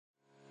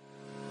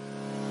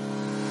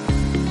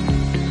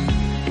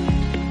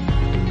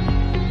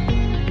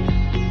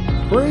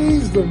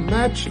Praise the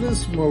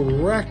matchless,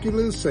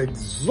 miraculous,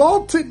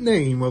 exalted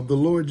name of the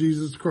Lord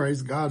Jesus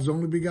Christ, God's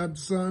only begotten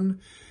Son.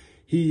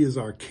 He is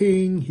our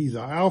King. He's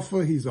our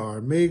Alpha. He's our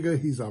Omega.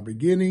 He's our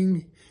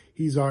beginning.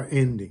 He's our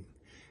ending.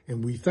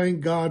 And we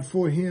thank God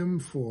for him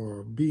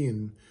for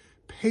being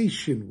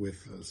patient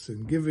with us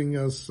and giving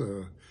us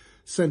a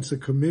sense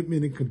of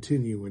commitment and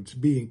continuance.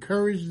 Be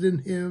encouraged in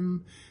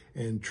him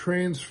and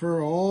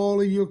transfer all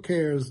of your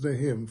cares to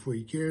him, for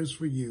he cares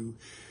for you.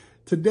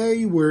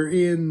 Today we're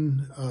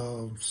in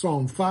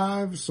Psalm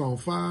 5. Psalm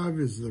 5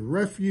 is the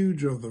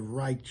refuge of the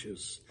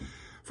righteous.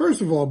 First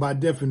of all, by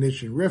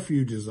definition,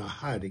 refuge is a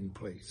hiding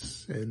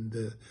place. And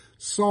the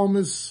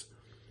psalmist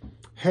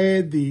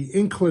had the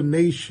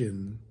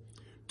inclination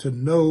to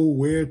know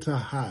where to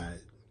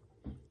hide.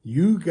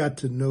 You got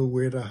to know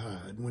where to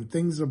hide. When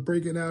things are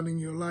breaking out in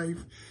your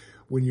life,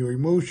 when your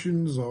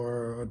emotions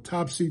are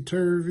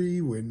topsy-turvy,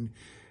 when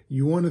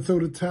you want to throw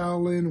the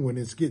towel in, when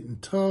it's getting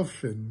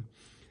tough and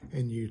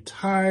you're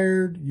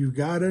tired, you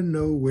got to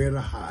know where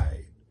to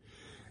hide.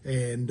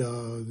 And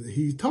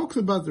he talks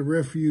about the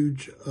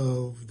refuge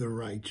of the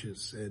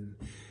righteous. And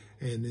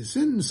it's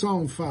in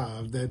Psalm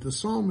 5 that the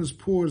psalmist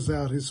pours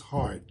out his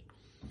heart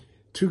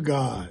to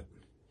God.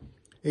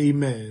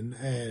 Amen.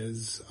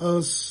 As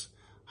us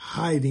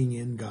hiding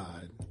in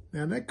God.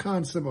 Now, that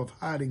concept of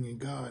hiding in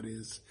God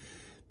is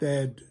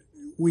that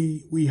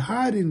we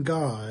hide in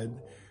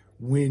God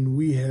when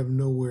we have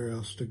nowhere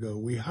else to go.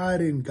 We hide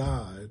in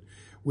God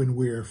when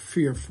we're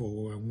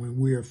fearful and when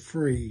we're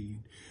afraid,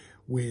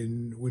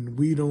 when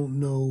we don't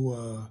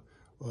know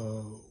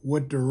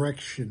what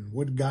direction,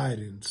 what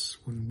guidance,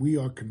 when we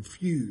are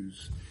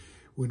confused,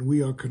 when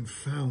we are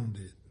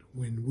confounded,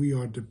 when we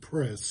are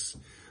depressed,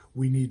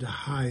 we need to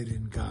hide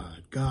in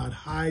God. God,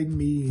 hide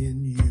me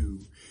in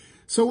you.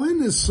 So in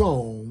this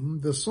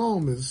psalm, the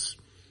psalmist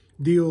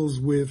deals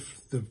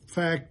with the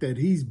fact that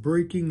he's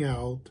breaking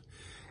out,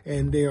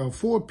 and there are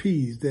 4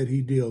 P's that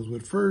he deals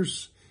with.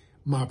 First,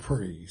 my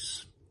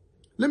praise.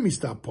 Let me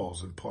stop,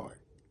 pause, and part.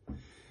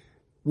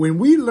 When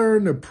we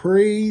learn to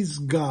praise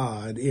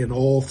God in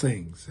all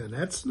things, and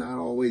that's not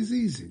always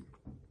easy.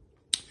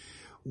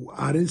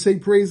 I didn't say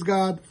praise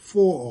God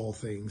for all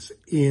things.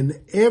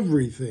 In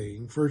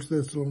everything, 1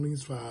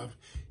 Thessalonians 5,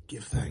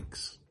 give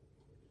thanks.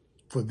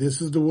 For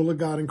this is the will of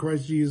God in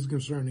Christ Jesus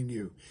concerning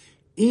you.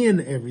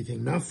 In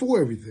everything, not for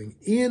everything,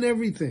 in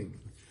everything.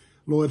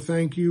 Lord,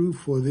 thank you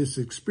for this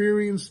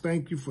experience.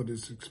 Thank you for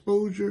this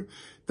exposure.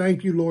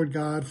 Thank you, Lord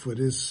God, for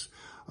this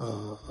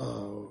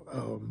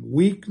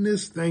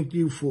weakness. Thank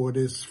you for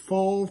this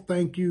fall.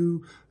 Thank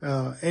you.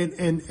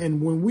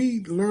 And when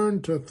we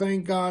learn to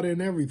thank God in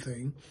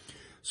everything,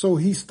 so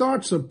he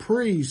starts a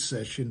praise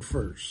session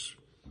first.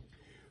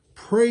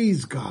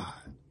 Praise God.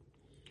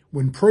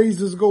 When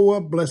praises go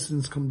up,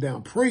 blessings come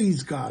down.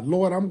 Praise God.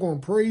 Lord, I'm going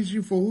to praise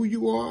you for who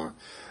you are.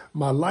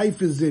 My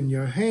life is in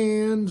your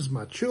hands.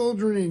 My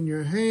children in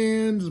your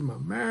hands. My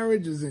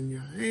marriage is in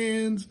your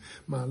hands.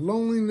 My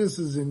loneliness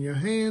is in your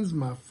hands.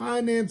 My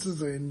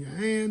finances are in your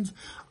hands.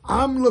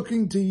 I'm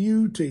looking to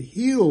you to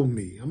heal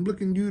me. I'm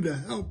looking to you to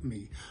help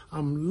me.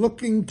 I'm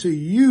looking to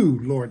you,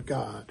 Lord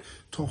God,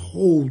 to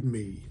hold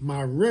me.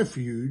 My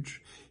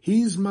refuge.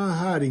 He's my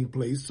hiding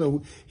place.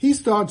 So he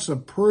starts a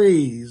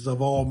praise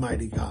of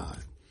Almighty God.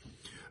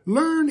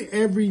 Learn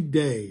every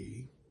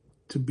day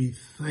to be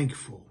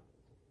thankful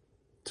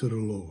to the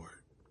Lord.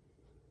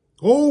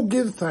 Oh,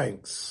 give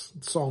thanks,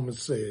 the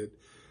psalmist said,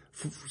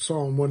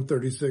 Psalm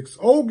 136.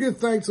 Oh, give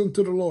thanks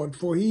unto the Lord,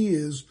 for he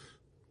is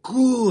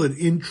good,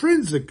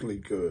 intrinsically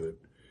good.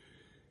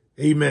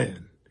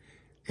 Amen.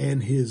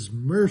 And his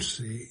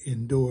mercy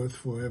endureth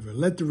forever.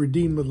 Let the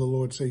Redeemer of the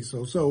Lord say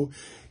so. So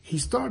he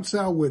starts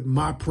out with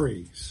my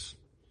praise.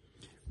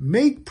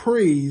 Make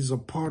praise a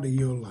part of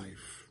your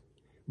life.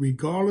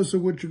 Regardless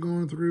of what you're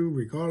going through,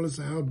 regardless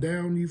of how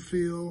down you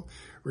feel,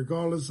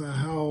 regardless of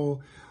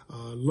how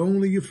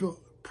lonely you feel,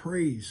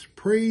 praise.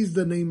 Praise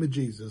the name of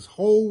Jesus.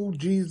 Hold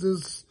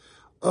Jesus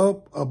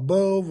up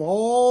above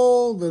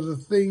all the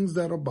things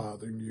that are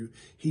bothering you.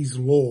 He's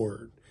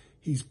Lord.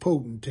 He's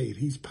potentate.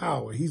 He's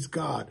power. He's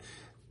God.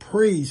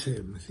 Praise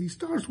him. He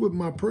starts with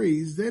my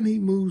praise, then he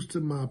moves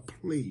to my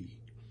plea.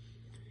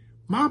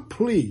 My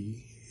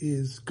plea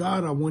is,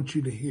 God, I want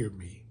you to hear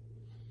me.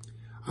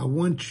 I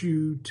want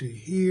you to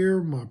hear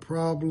my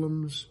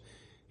problems,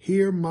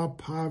 hear my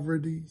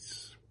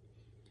poverties,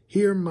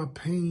 hear my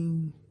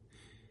pain,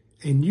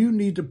 and you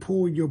need to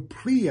pour your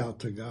plea out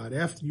to God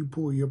after you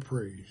pour your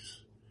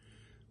praise.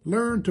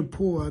 Learn to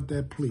pour out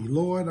that plea.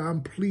 Lord,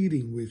 I'm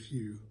pleading with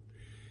you.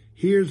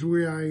 Here's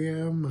where I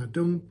am. I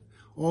don't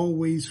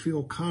always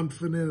feel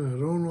confident. I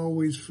don't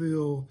always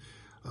feel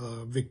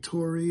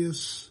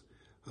victorious.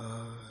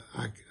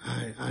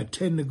 I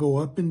tend to go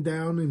up and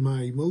down in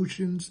my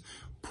emotions.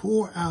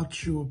 Pour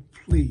out your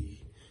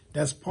plea.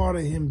 That's part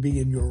of him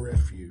being your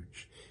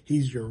refuge.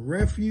 He's your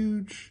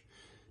refuge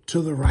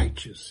to the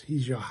righteous.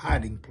 He's your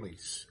hiding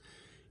place.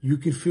 You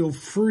can feel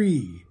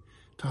free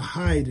to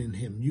hide in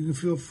him. You can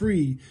feel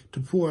free to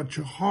pour out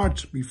your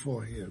hearts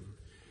before him.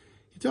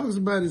 He talks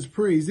about his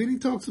praise. Then he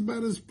talks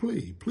about his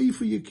plea. Plea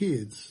for your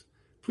kids.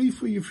 Plead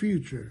for your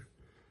future.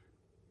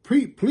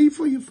 Plead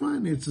for your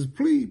finances.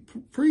 Plead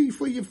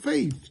for your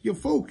faith, your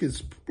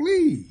focus.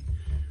 Plead.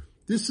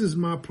 This is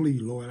my plea,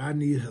 Lord. I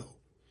need help.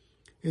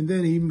 And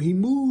then he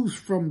moves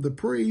from the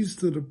praise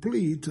to the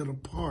plea to the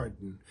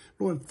pardon.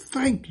 Lord,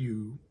 thank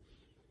you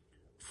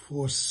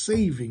for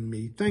saving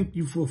me. Thank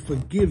you for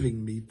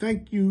forgiving me.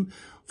 Thank you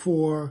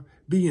for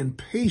being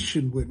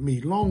patient with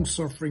me,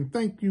 long-suffering.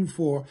 Thank you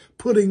for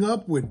putting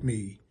up with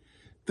me.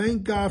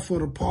 Thank God for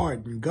the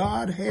pardon.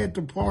 God had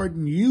to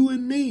pardon you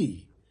and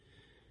me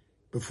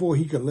before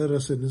he could let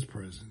us in his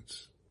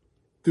presence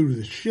through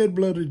the shed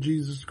blood of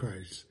Jesus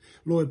Christ.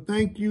 Lord,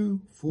 thank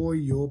you for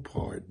your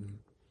pardon.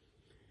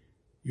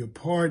 Your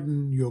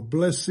pardon, your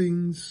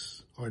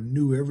blessings are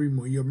new every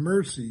morning. Your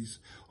mercies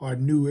are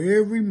new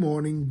every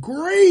morning.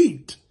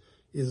 Great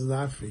is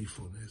thy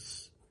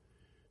faithfulness.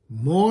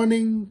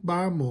 Morning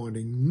by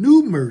morning,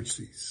 new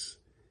mercies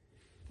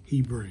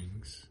he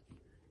brings.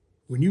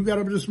 When you got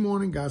up this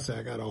morning, God said,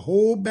 I got a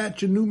whole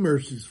batch of new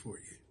mercies for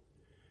you,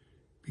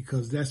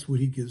 because that's what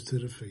he gives to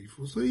the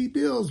faithful. So he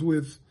deals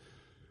with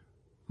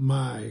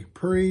my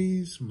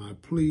praise, my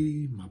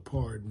plea, my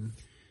pardon,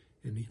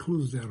 and he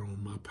clues that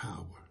on my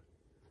power.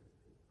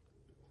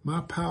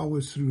 My power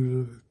is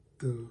through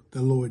the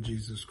Lord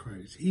Jesus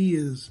Christ. He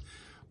is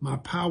my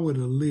power to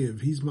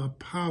live. He's my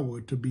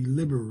power to be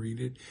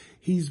liberated.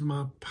 He's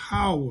my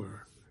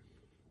power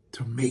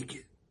to make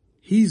it.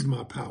 He's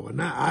my power.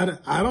 Now,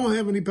 I don't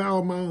have any power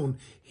of my own.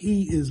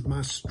 He is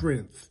my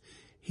strength.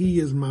 He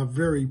is my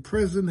very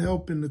present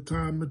help in the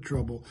time of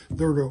trouble.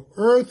 Though the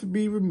earth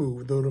be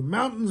removed, though the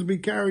mountains be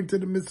carried to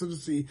the midst of the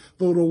sea,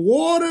 though the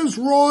waters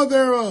roar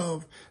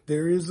thereof,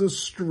 there is a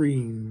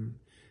stream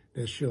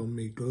that shall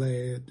make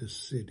glad the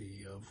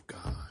city of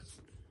God.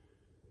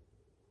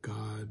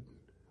 God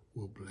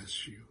will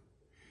bless you.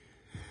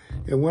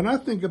 And when I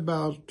think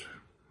about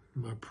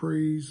my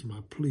praise,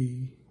 my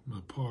plea, my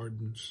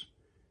pardons,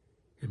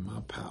 and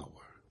my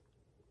power,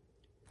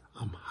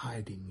 I'm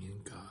hiding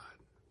in God.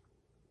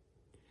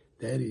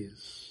 That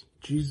is,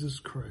 Jesus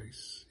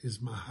Christ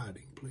is my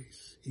hiding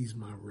place. He's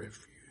my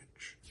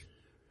refuge.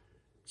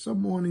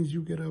 Some mornings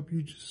you get up,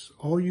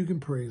 all you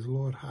can pray is,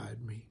 Lord,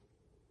 hide me.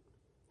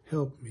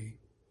 Help me,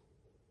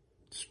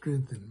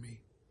 strengthen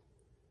me,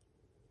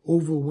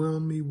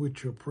 overwhelm me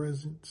with your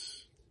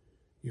presence,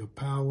 your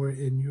power,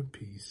 and your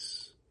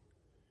peace.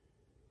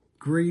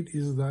 Great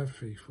is thy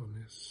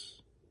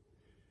faithfulness.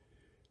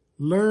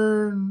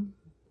 Learn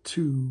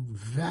to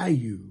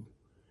value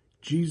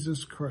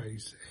Jesus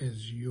Christ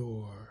as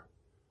your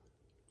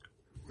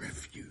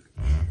refuge,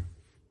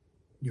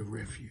 your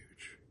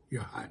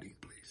hiding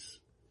place.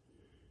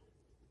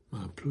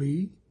 My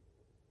plea,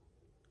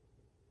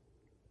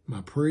 my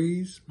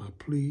praise, my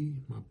plea,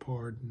 my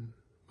pardon,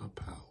 my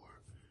power.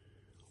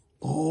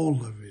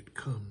 All of it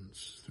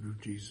comes through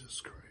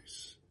Jesus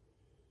Christ.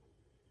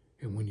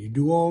 And when you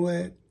do all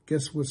that,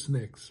 guess what's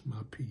next?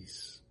 My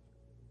peace.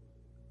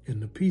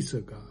 And the peace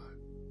of God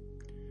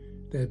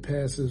that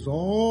passes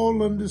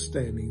all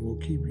understanding will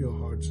keep your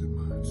hearts and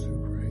minds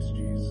through Christ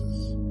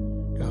Jesus.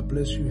 God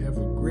bless you. Have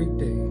a great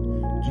day.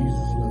 Jesus